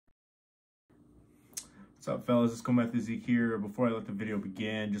What's up, fellas? It's Zeke here. Before I let the video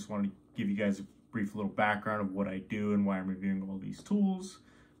begin, just want to give you guys a brief little background of what I do and why I'm reviewing all these tools.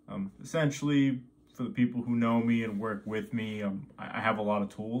 Essentially, for the people who know me and work with me, I have a lot of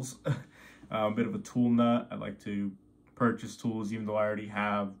tools. I'm a bit of a tool nut. I like to purchase tools even though I already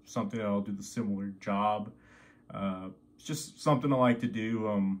have something that'll do the similar job. It's just something I like to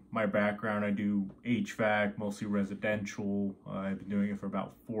do. My background, I do HVAC, mostly residential. I've been doing it for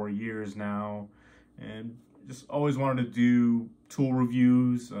about 4 years now. And just always wanted to do tool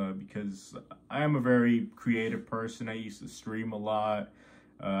reviews because I am a very creative person. I used to stream a lot.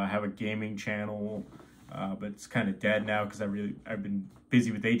 I have a gaming channel, but it's kind of dead now because I've been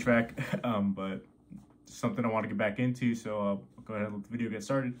busy with HVAC. But something I want to get back into, so I'll go ahead and let the video get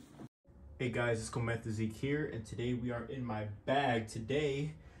started. Hey guys, it's Zeke here, and today we are in my bag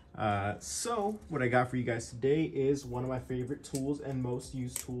today. So what I got for you guys today is one of my favorite tools and most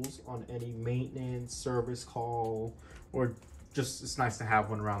used tools on any maintenance, service call, or just it's nice to have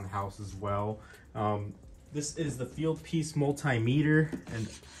one around the house as well. This is the Field Piece Multimeter, and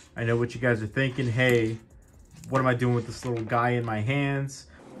I know what you guys are thinking. Hey, what am I doing with this little guy in my hands?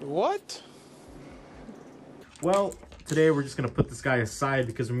 What? Well, today we're just gonna put this guy aside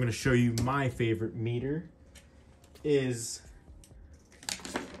because I'm gonna show you my favorite meter is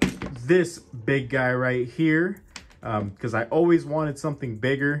this big guy right here, because I always wanted something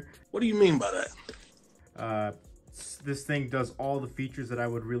bigger. What do you mean by that? This thing does all the features that I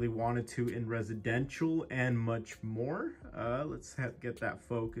would really wanted to in residential and much more. Let's get that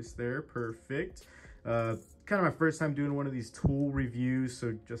focus there. Perfect. Kind of my first time doing one of these tool reviews,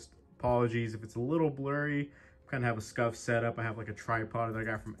 so just apologies if it's a little blurry. Kind of have a scuff setup. I have like a tripod that I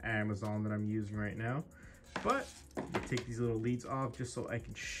got from Amazon that I'm using right now. But I'll take these little leads off just so I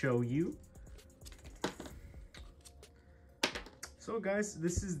can show you. So guys,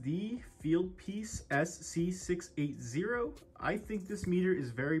 this is the Field Piece SC680. I think this meter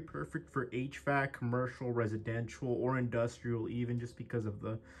is very perfect for HVAC, commercial, residential, or industrial even, just because of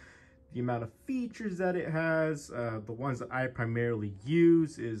the amount of features that it has. The ones that I primarily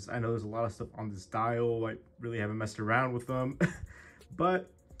use is, I know there's a lot of stuff on this dial. I really haven't messed around with them.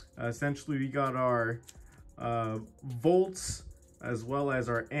 But essentially we got our volts as well as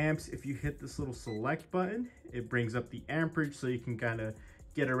our amps. If you hit this little select button, it brings up the amperage so you can kind of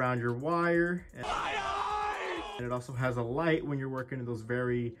get around your wire. And it also has a light when you're working in those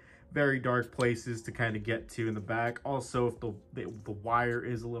very dark places to kind of get to in the back. Also, if the wire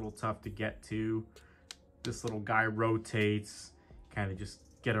is a little tough to get to, this little guy rotates, kind of just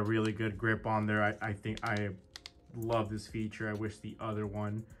get a really good grip on there. I think I love this feature. I wish the other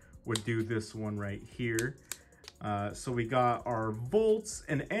one would do this one right here. So we got our volts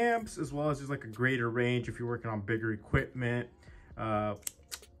and amps, as well as just like a greater range if you're working on bigger equipment.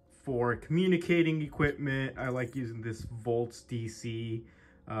 For communicating equipment, I like using this volts DC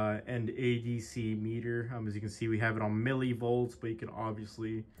and ADC meter. As you can see, we have it on millivolts, but you can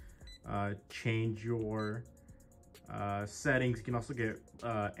obviously change your settings. You can also get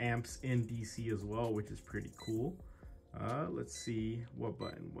amps in DC as well, which is pretty cool. Let's see what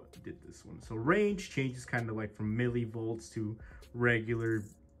did this one. So range changes kind of like from millivolts to regular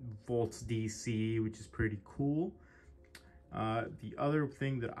volts DC, which is pretty cool. The other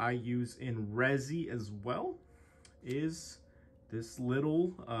thing that I use in Resi as well is this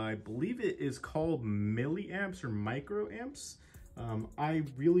little, I believe it is called milliamps or microamps. I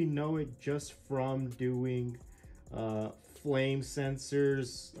really know it just from doing flame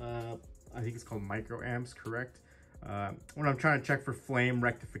sensors. I think it's called microamps, correct? When I'm trying to check for flame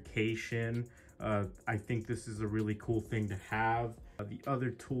rectification, I think this is a really cool thing to have. The other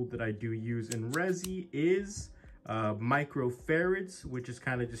tool that I do use in Resi is microfarads, which is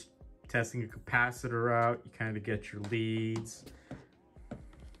kind of just testing a capacitor out. You kind of get your leads.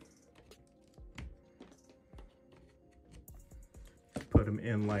 Put them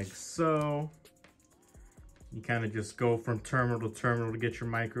in like so. You kind of just go from terminal to terminal to get your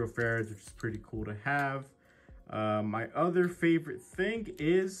microfarads, which is pretty cool to have. My other favorite thing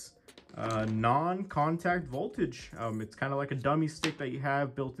is non-contact voltage. It's kind of like a dummy stick that you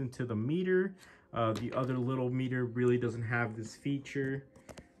have built into the meter. The other little meter really doesn't have this feature.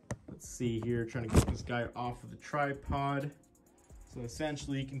 Let's see here, trying to get this guy off of the tripod. So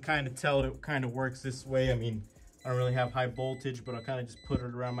essentially you can kind of tell it kind of works this way. I mean, I don't really have high voltage, but I'll kind of just put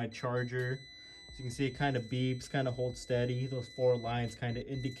it around my charger. So you can see it kind of beeps, kind of holds steady. Those 4 lines kind of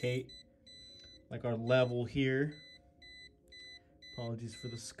indicate like our level here. Apologies for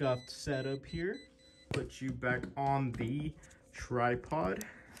the scuffed setup here. Put you back on the tripod.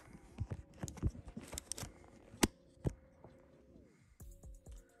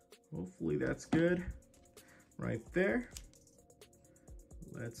 Hopefully that's good. right there.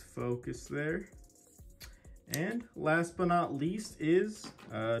 Let's focus there. And last but not least is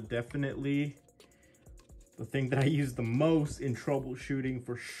definitely the thing that I use the most in troubleshooting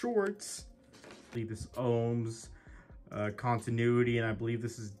for shorts. I believe this ohms, continuity, and I believe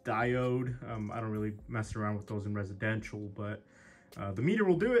this is diode. I don't really mess around with those in residential, but the meter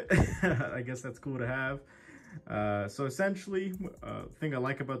will do it. I guess that's cool to have. So essentially, the thing I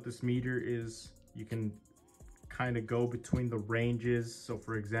like about this meter is you can kind of go between the ranges. So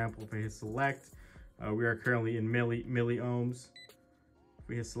for example, if I hit select, we are currently in milli ohms. If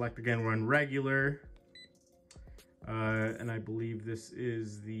we hit select again, we're in regular. And I believe this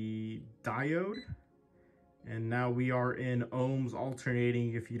is the diode. And now we are in ohms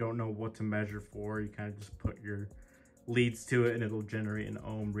alternating. If you don't know what to measure for, you kind of just put your leads to it and it'll generate an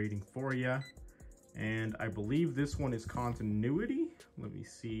ohm reading for you. And I believe this one is continuity. Let me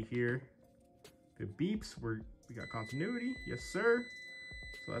see here. If it beeps, we got continuity. Yes, sir.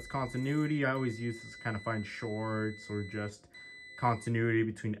 So that's continuity. I always use this to kind of find shorts or just continuity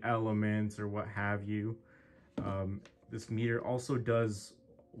between elements or what have you. This meter also does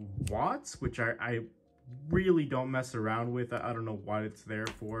watts, which I really don't mess around with. I don't know what it's there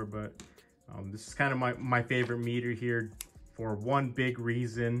for, but this is kind of my favorite meter here for one big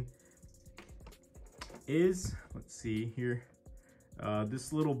reason is, let's see here,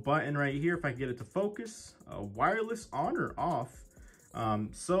 this little button right here, if I get it to focus, wireless on or off.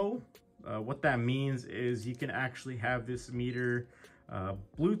 What that means is you can actually have this meter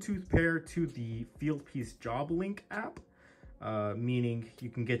Bluetooth paired to the Fieldpiece Job Link app, meaning you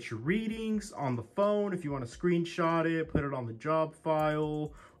can get your readings on the phone if you want to screenshot it, put it on the job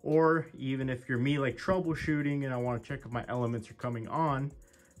file, or even if you're me, like troubleshooting and I want to check if my elements are coming on.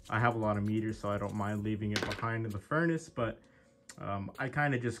 I have a lot of meters, so I don't mind leaving it behind in the furnace, but I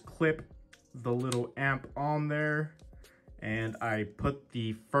kind of just clip the little amp on there and I put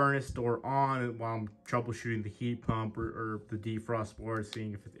the furnace door on while I'm troubleshooting the heat pump or the defrost board,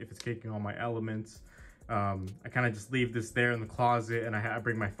 seeing if it's kicking on my elements. I kind of just leave this there in the closet and I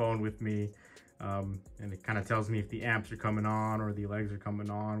bring my phone with me, and it kind of tells me if the amps are coming on or the legs are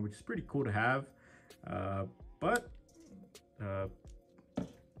coming on, which is pretty cool to have. That's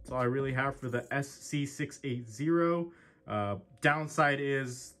all I really have for the SC680. Downside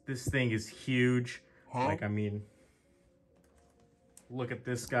is this thing is huge. Like, I mean, look at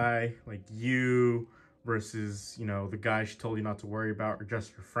this guy, like you versus, you know, the guy she told you not to worry about or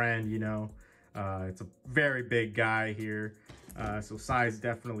just your friend, you know. It's a very big guy here. So size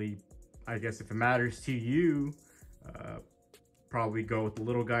definitely, I guess if it matters to you, probably go with the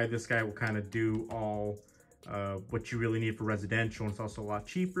little guy. This guy will kind of do all what you really need for residential, and it's also a lot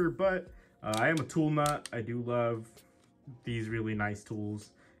cheaper, but I am a tool nut. I do love these really nice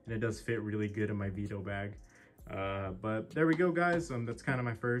tools, and it does fit really good in my Vito bag. But there we go, guys. That's kind of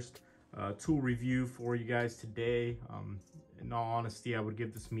my first tool review for you guys today. In all honesty, I would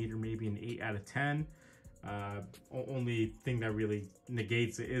give this meter maybe an 8 out of 10. Only thing that really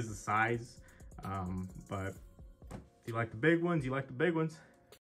negates it is the size. But if you like the big ones, you like the big ones.